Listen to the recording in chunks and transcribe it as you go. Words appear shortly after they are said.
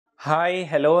Hi,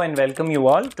 hello and welcome you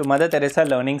all to Mother Teresa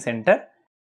Learning Centre.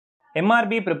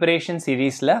 MRB Preparation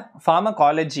Series la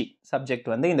Pharmacology subject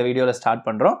வந்து இந்த வீடியோல start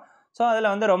பண்றோம். So அதில்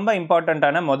வந்து ரொம்ப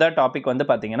இம்பார்ட்டண்ட்டான முதல் டாபிக் வந்து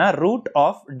பார்த்தீங்கன்னா root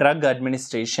of drug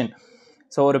administration.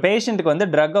 So ஒரு பேஷண்ட்டுக்கு வந்து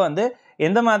ட்ரக்கை வந்து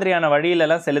எந்த மாதிரியான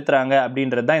வழியிலலாம் செலுத்துகிறாங்க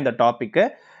அப்படின்றது தான் இந்த டாப்பிக்கு.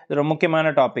 இது ஒரு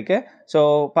முக்கியமான டாப்பிக்கு. ஸோ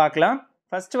பார்க்கலாம்.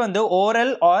 ஃபஸ்ட்டு வந்து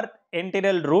ஓரல் ஆர்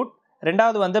என்டிரல் ரூட்,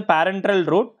 ரெண்டாவது வந்து பேரண்ட்ரல்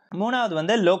ரூட், மூணாவது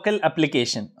வந்து லோக்கல்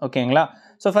அப்ளிகேஷன். ஓகேங்களா?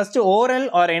 So first oral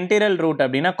R என்டிரல் root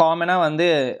அப்படின்னா காமனாக வந்து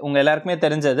உங்கள் எல்லாருக்குமே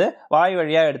தெரிஞ்சது வாய்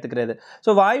வழியாக எடுத்துக்கிறது. ஸோ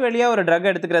வாய் வழியாக ஒரு ட்ரக்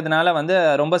எடுத்துக்கிறதுனால வந்து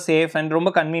ரொம்ப சேஃப் அண்ட் ரொம்ப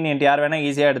கன்வீனியன்ட், யார் வேணால்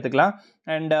ஈஸியாக எடுத்துக்கலாம்.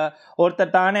 அண்ட்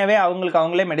ஒருத்தர் தானேவே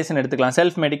அவங்களே மெடிசன் எடுத்துக்கலாம்,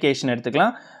 செல்ஃப் மெடிக்கேஷன்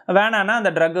எடுத்துக்கலாம். வேணான்னா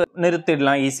அந்த ட்ரக்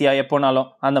நிறுத்திடலாம் ஈஸியாக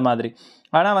எப்போனாலும் அந்த மாதிரி.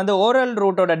 ஆனால் வந்து ஓரல்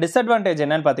ரூட்டோட டிஸ்அட்வான்டேஜ்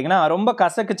என்னன்னு பார்த்தீங்கன்னா, ரொம்ப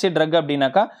கசக்குச்சு ட்ரக்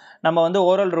அப்படின்னாக்கா நம்ம வந்து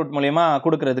ஓரல் ரூட் மூலிமா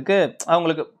கொடுக்கறதுக்கு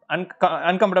அவங்களுக்கு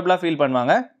அன்கம்ஃபர்டபுளாக ஃபீல்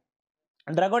பண்ணுவாங்க.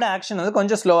 ட்ரக்கோட ஆக்ஷன் வந்து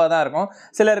கொஞ்சம் ஸ்லோவாக தான் இருக்கும்.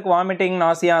 சிலருக்கு வாமிட்டிங்,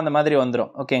 நாசியா அந்த மாதிரி வந்துடும்.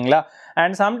 ஓகேங்களா?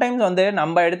 அண்ட் சம்டைம்ஸ் வந்து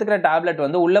நம்ம எடுத்துக்கிற டேப்லெட்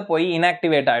வந்து உள்ளே போய்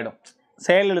இன்ஆக்டிவேட் ஆகிடும்,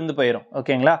 செயலிழந்து போயிடும்.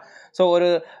 ஓகேங்களா? ஸோ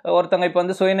ஒருத்தவங்க இப்போ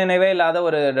வந்து சுயநினைவே இல்லாத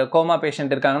ஒரு கோமா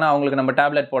பேஷண்ட் இருக்காங்கன்னா அவங்களுக்கு நம்ம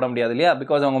டேப்லெட் போட முடியாது இல்லையா,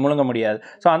 பிகாஸ் அவங்க முழுங்க முடியாது.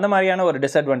 ஸோ அந்த மாதிரியான ஒரு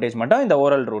டிஸ்அட்வான்டேஜ் மட்டும் இந்த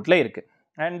ஓரல் ரூட்டில் இருக்குது.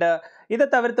 அண்ட் இதை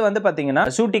தவிர்த்து வந்து பார்த்தீங்கன்னா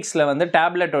ஷூட்டிக்ஸில் வந்து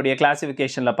டேப்லெட்டோடைய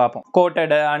கிளாசிஃபிகேஷனில் பார்ப்போம்,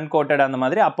 கோட்டடு அன்கோட்டட் அந்த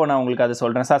மாதிரி. அப்போ நான் உங்களுக்கு அதை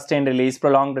சொல்கிறேன். சஸ்டெயின் ரிலீஸ்,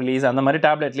 ப்ரொலாங் ரிலீஸ் அந்த மாதிரி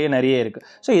டேப்லெட்லேயே நிறைய இருக்குது.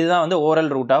 ஸோ இதுதான் வந்து oral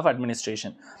root of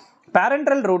administration.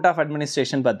 பேரண்ட்ரல் root of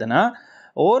administration பார்த்தீங்கன்னா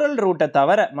ஓரல் ரூட்டை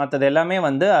தவிர மற்றது எல்லாமே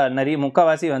வந்து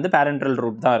முக்கால்வாசி வந்து பேரண்ட்ரல்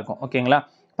ரூட் தான் இருக்கும். ஓகேங்களா?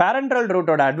 பேரண்ட்ரல்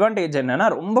ரூட்டோட அட்வான்டேஜ் என்னென்னா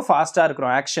ரொம்ப ஃபாஸ்ட்டாக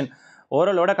இருக்கிறோம் ஆக்ஷன்.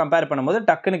 ஓரலோட கம்பேர் பண்ணும்போது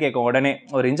டக்குன்னு கேட்கும், உடனே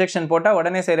ஒரு இன்ஜெக்ஷன் போட்டால்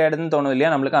உடனே சரியாயிடுதுன்னு தோணும்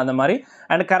இல்லையா நம்மளுக்கு, அந்த மாதிரி.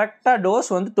 அண்ட் கரெக்டாக டோஸ்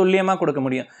வந்து துல்லியமாக கொடுக்க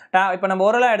முடியும். இப்போ நம்ம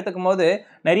ஓரலாக எடுத்துக்கும் போது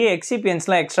நிறைய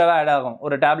எக்ஸிபியன்ஸ்லாம் எக்ஸ்ட்ராவாக ஆட் ஆகும்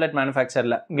ஒரு டேப்லெட்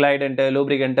மேனுஃபேக்சரில், கிளைடன்ட்டு,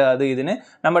 லூப்ரிகன்ட்டு, அது இதுன்னு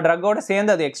நம்ம ட்ரக்கோட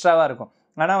சேர்ந்து அது எக்ஸ்ட்ராவாக இருக்கும்.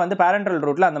 ஆனால் வந்து பேரண்ட்ரல்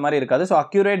ரூட்டில் அந்த மாதிரி இருக்காது. So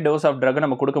accurate dose of drug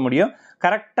நம்ம கொடுக்க முடியும்.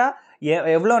 கரெக்டாக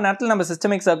எவ்வளோ நேரத்தில் நம்ம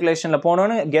சிஸ்டமிக் சர்க்குலேஷனில்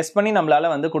போனோன்னு கெஸ் பண்ணி நம்மளால்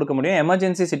வந்து கொடுக்க முடியும்.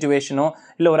 எமர்ஜென்சி சுச்சுவேஷனோ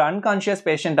இல்லை ஒரு அன்கான்ஷியஸ்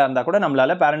பேஷண்ட்டாக இருந்தால் கூட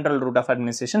நம்மளால் பேரண்ட்ரல் ரூட் ஆஃப்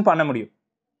அட்மினிஸ்ட்ரேஷன் பண்ண முடியும்.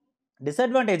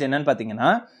 டிஸ்அட்வான்டேஜ் என்னன்னு பார்த்தீங்கன்னா,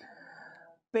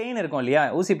 பெயின் இருக்கும் இல்லையா,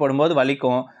 ஊசி போடும்போது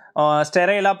வலிக்கும்,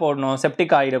 ஸ்டெரைலாக போடணும்,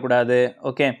 செப்டிக் ஆகிடக்கூடாது.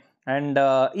 ஓகே. அண்ட்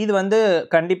இது வந்து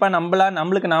கண்டிப்பாக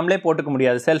நம்மளுக்கு நாமளே போட்டுக்க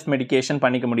முடியாது, செல்ஃப் மெடிக்கேஷன்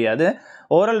பண்ணிக்க முடியாது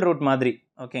ஓரல் ரூட் மாதிரி.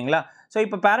 ஓகேங்களா? ஸோ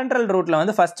இப்போ பேரண்ட்ரல் ரூட்டில்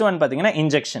வந்து ஃபஸ்ட்டு ஒன் பார்த்தீங்கன்னா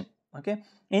இன்ஜெக்ஷன். ஓகே.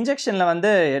 இன்ஜெக்ஷனில் வந்து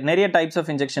நிறைய டைப்ஸ் ஆஃப்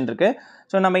இன்ஜெக்ஷன் இருக்குது.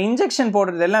 ஸோ நம்ம இன்ஜெக்ஷன்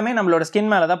போடுறது எல்லாமே நம்மளோட ஸ்கின்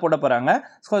மேலே தான் போட போகிறாங்க.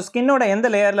 ஸோ ஸ்கின்னோட எந்த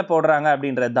லேயரில் போடுறாங்க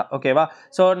அப்படின்றது தான். ஓகேவா?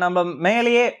 ஸோ நம்ம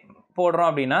மேலேயே போடுறோம்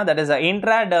அப்படின்னா தட் இஸ்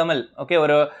இன்ட்ராடெர்மல். ஓகே.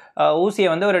 ஒரு ஊசியை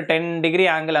வந்து ஒரு 10 டிகிரி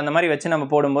ஆங்கிள் அந்த மாதிரி வச்சு நம்ம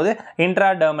போடும்போது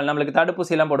இன்ட்ராடெர்மல். நம்மளுக்கு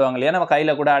தடுப்பூசிலாம் போடுவாங்க இல்லையா, நம்ம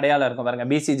கையில் கூட அடையாளம் இருக்கும் பாருங்க,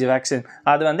 BCG வேக்சின்,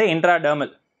 அது வந்து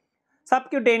இன்ட்ராடெர்மல்.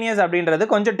 சப்கியூட்டேனியஸ் அப்படின்றது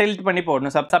கொஞ்சம் டில்ட் பண்ணி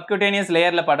போடணும். சப்கியூட்டேனியஸ்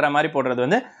லேயரில் படுற மாதிரி போடுறது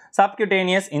வந்து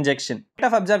subcutaneous injection. Rate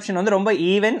of absorption வந்து ரொம்ப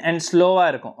ஈவன் அண்ட்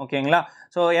ஸ்லோவாக இருக்கும். ஓகேங்களா?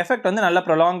 ஸோ எஃபெக்ட் வந்து நல்ல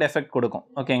ப்ரொலாங்ட் எஃபெக்ட் கொடுக்கும்.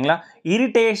 ஓகேங்களா?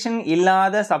 இரிட்டேஷன்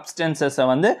இல்லாத சப்ஸ்டன்சஸை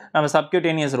வந்து நம்ம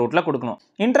சப்கியூட்டேனியஸ் ரூட்டில் கொடுக்கணும்.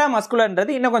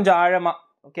 இன்ட்ராமஸ்குலர்ன்றது இன்னும் கொஞ்சம் ஆழமாக,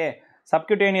 ஓகே,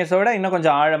 சப்கியூட்டேனியஸோட இன்னும்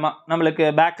கொஞ்சம் ஆழமாக நம்மளுக்கு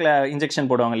பேக்கில் இன்ஜெக்ஷன்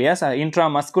போடுவாங்க இல்லையா,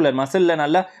 இன்ட்ராமஸ்குலர் மசிலில்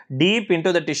நல்லா டீப்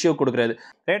இன்டு த டிஷ்யூ கொடுக்குறது.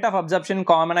 ரேட் ஆஃப் அப்சர்ப்ஷன்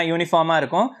காமனாக யூனிஃபார்மாக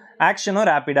இருக்கும், ஆக்ஷனும்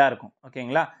ரேப்பிடாக இருக்கும்.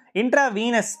 ஓகேங்களா?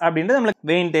 இன்ட்ராவீனஸ் அப்படின்றது நம்மளுக்கு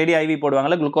வெயின் தேடி ஐவி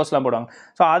போடுவாங்கல்ல, குளுக்கோஸ்லாம் போடுவாங்க.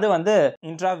 ஸோ அது வந்து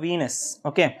இன்ட்ராவீனஸ்.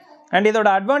 ஓகே. அண்ட் இதோட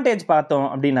அட்வான்டேஜ் பார்த்தோம்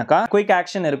அப்படின்னாக்கா குயிக்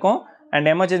ஆக்ஷன் இருக்கும் அண்ட்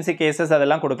எமர்ஜென்சி கேசஸ்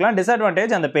அதெல்லாம் கொடுக்கலாம்.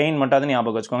 டிஸ்அட்வான்டேஜ் அந்த பெயின் மட்டும் அது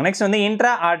ஞாபகம் வச்சுக்கோங்க. நெக்ஸ்ட் வந்து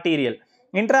இன்ட்ரா ஆர்டீரியல்.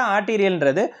 இன்ட்ரா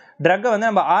ஆர்டீரியல்ன்றது ட்ரக்கை வந்து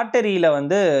நம்ம ஆர்டரியில்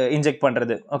வந்து இன்ஜெக்ட்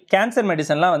பண்ணுறது. கேன்சர்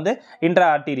மெடிசன்லாம் வந்து இன்ட்ரா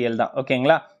ஆர்டீரியல் தான்.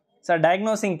 ஓகேங்களா? ஸோ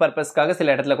டயக்னோசிங் பர்பஸ்க்காக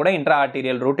சில இடத்துல கூட இன்ட்ரா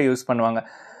ஆர்டீரியல் ரூட்டை யூஸ் பண்ணுவாங்க.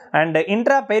 அண்ட்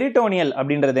இன்ட்ராபெரிட்டோனியல்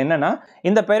அப்படின்றது என்னன்னா,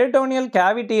 இந்த பெரிட்டோனியல்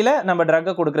கேவிட்டியில் நம்ம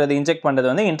ட்ரக்கை கொடுக்குறது, இன்ஜெக்ட் பண்ணுறது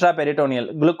வந்து இன்ட்ராபெரிட்டோனியல்.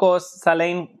 குளுக்கோஸ்,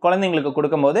 சலைன் குழந்தைங்களுக்கு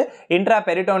கொடுக்கும்போது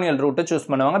இன்ட்ராபெரிட்டோனியல் ரூட்டை சூஸ்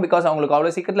பண்ணுவாங்க. பிகாஸ் அவங்களுக்கு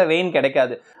அவ்வளோ சீக்கிரத்தில் வெயின்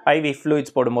கிடைக்காது ஐவி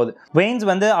ஃப்ளூயிட்ஸ் போடும்போது. வெயின்ஸ்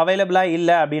வந்து அவைலபிளாக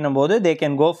இல்லை அப்படின்னும் போது they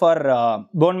can go for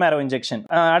phone மேரோ injection.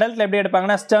 அடல்ட்டில் எப்படி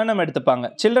எடுப்பாங்கன்னா ஸ்டர்னம் எடுத்துப்பாங்க.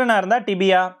 சில்ட்ரனாக இருந்தால்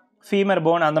டிபியா, ஃபீமர்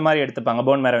போன் அந்த மாதிரி எடுத்துப்பாங்க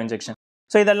போன் மேரோ இன்ஜெக்ஷன்.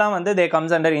 ஸோ இதெல்லாம் வந்து தே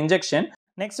கம்ஸ் அண்டர் இன்ஜெக்ஷன்.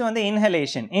 நெக்ஸ்ட் வந்து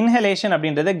இன்ஹலேஷன். இன்ஹலேஷன்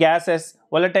அப்படின்றது cases,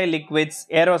 volatile liquids,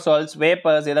 aerosols,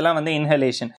 vapors, இதெல்லாம் வந்து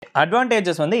இன்ஹலேஷன்.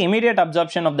 அட்வான்டேஜஸ் வந்து immediate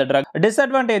absorption of the drug.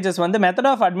 Disadvantages வந்து மெத்தட்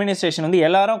ஆஃப் அட்மினிஸ்ட்ரேஷன் வந்து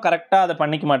எல்லாரும் கரெக்டாக அதை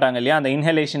பண்ணிக்க மாட்டாங்க இல்லையா, அந்த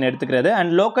இன்ஹலேஷன் எடுத்துக்கிறது.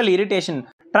 And local irritation.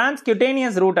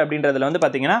 டிரான்ஸ்குட்டேனியஸ் ரூட் அப்படின்றதுல வந்து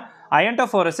பார்த்தீங்கன்னா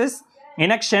அயன்டோஃபோரசிஸ்,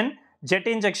 இனெக்ஷன்,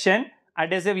 ஜெட் இன்ஜெக்ஷன்,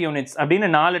 அடெசிவ் யூனிட்ஸ் அப்படின்னு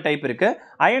 4 டைப் இருக்குது.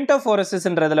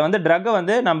 அயன்டோஃபோரசிஸ்ன்றதுல வந்து ட்ரக்கை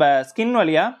வந்து நம்ம ஸ்கின்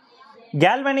வழியாக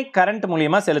கேல்வனிக் கரண்ட்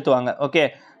மூலியமாக செலுத்துவாங்க. Okay.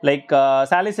 Like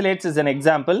சாலிசிலேட்ஸ் is an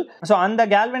example. So அந்த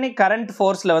கேல்வனிக் கரண்ட்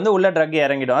ஃபோர்ஸில் வந்து உள்ள ட்ரக்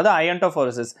இறங்கிடும், அது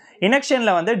அயன்டோஃபோரசிஸ்.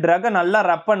 இனெக்ஷனில் வந்து ட்ரக்கை நல்லா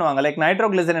ரப் பண்ணுவாங்க. லைக்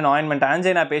நைட்ரோகிளிசரின் ஆயின்மெண்ட்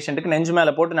ஆன்ஜைனா பேஷண்ட்டுக்கு நெஞ்சு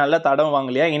மேலே போட்டு நல்லா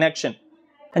தடவுவாங்க இல்லையா, இனெக்ஷன்.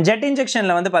 ஜெட்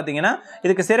இன்ஜெக்ஷனில் வந்து பார்த்தீங்கன்னா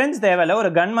இதுக்கு சிரஞ்ச் தேவையில்ல, ஒரு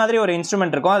கன் மாதிரி ஒரு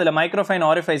இன்ஸ்ட்ருமெண்ட் இருக்கும், அதில் மைக்ரோஃபைன்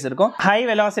ஆரிஃபைஸ் இருக்கும். ஹை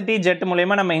வெலாசிட்டி ஜெட்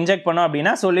மூலமா நம்ம இன்ஜெக்ட் பண்ணோம்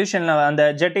அப்படின்னா சொல்யூஷனில் அந்த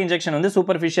ஜெட் இன்ஜெக்ஷன் வந்து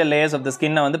சூப்பர்ஃபிஷியல் லேயர்ஸ் ஆஃப் த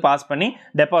ஸ்கின்னை வந்து பாஸ் பண்ணி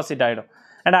டெபாசிட் ஆகிடும்.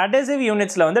 அண்ட் அடெசிவ்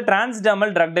யூனிட்ஸில் வந்து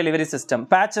transdermal drug delivery system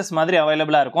patches மாதிரி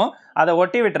அவைலபிளாக இருக்கும், அதை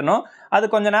ஒட்டி விட்டுறணும். அது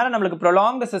கொஞ்ச நேரம் நம்மளுக்கு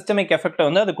ப்ரொலாங்டு சிஸ்டமிக் எஃபெக்ட்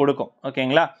வந்து அது கொடுக்கும்.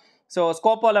 ஓகேங்களா? ஸோ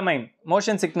ஸ்கோப்போலமைன்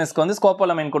மோஷன் சிக்னஸ்க்கு வந்து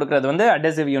ஸ்கோப்போலமைன் கொடுக்குறது வந்து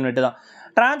அடெசிவ் யூனிட் தான்.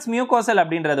 டிரான்ஸ்மியூகோசல்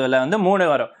அப்படின்றதுல வந்து 3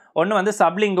 வரும். ஒன்று வந்து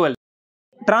சப்லிங்குவல்.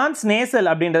 டிரான்ஸ்நேசல்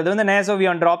அப்படின்றது வந்து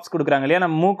நேசோவியான் ட்ராப்ஸ் கொடுக்குறாங்க இல்லையா,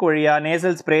 நம்ம மூக்கு வழியாக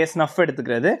நேசல் ஸ்ப்ரே ஸ்னஃப்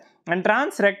எடுத்துக்கிறது. அண்ட்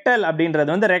டிரான்ஸ்ரெக்டல் அப்படின்றது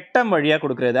வந்து ரெக்டம் வழியாக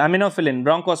கொடுக்குறது. அமினோஃபிலின்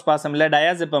ப்ராங்கோஸ்பாசமில்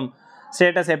டயாசிபம்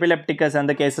ஸ்டேட்டஸ் எபிலெப்டிகஸ்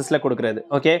அந்த கேசஸில் கொடுக்குறது.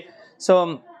 ஓகே, ஸோ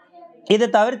இதை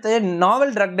தவிர்த்து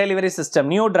நாவல் drug delivery system,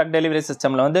 new drug delivery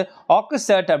சிஸ்டமில் வந்து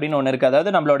ஆக்குசர்ட் அப்படின்னு ஒன்று இருக்குது.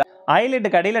 அதாவது நம்மளோட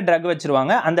ஐலிட்டுக்கு அடியில் ட்ரக்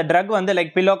வச்சிருவாங்க. அந்த ட்ரக் வந்து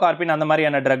லைக் பில்லோ கார்பின் அந்த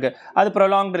மாதிரியான ட்ரக், அது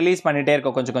ப்ரொலாங் ரிலீஸ் பண்ணிட்டே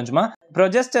இருக்கும் கொஞ்சம் கொஞ்சமாக.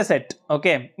 ப்ரொஜெஸ்டசெட்,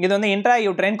 ஓகே, இது வந்து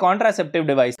intrauterine contraceptive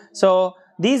device. So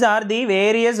these are the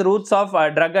various roots of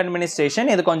drug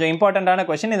administration. இது கொஞ்சம் இம்பார்ட்டண்டான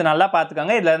கொஸ்டின், இது நல்லா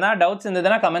பார்த்துக்கோங்க. இதில் எதனா டவுட்ஸ்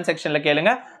இருந்ததுன்னா கமெண்ட் செக்ஷனில்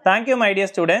கேளுங்க. Thank you my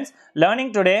dear students.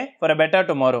 Learning today for a better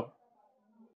tomorrow.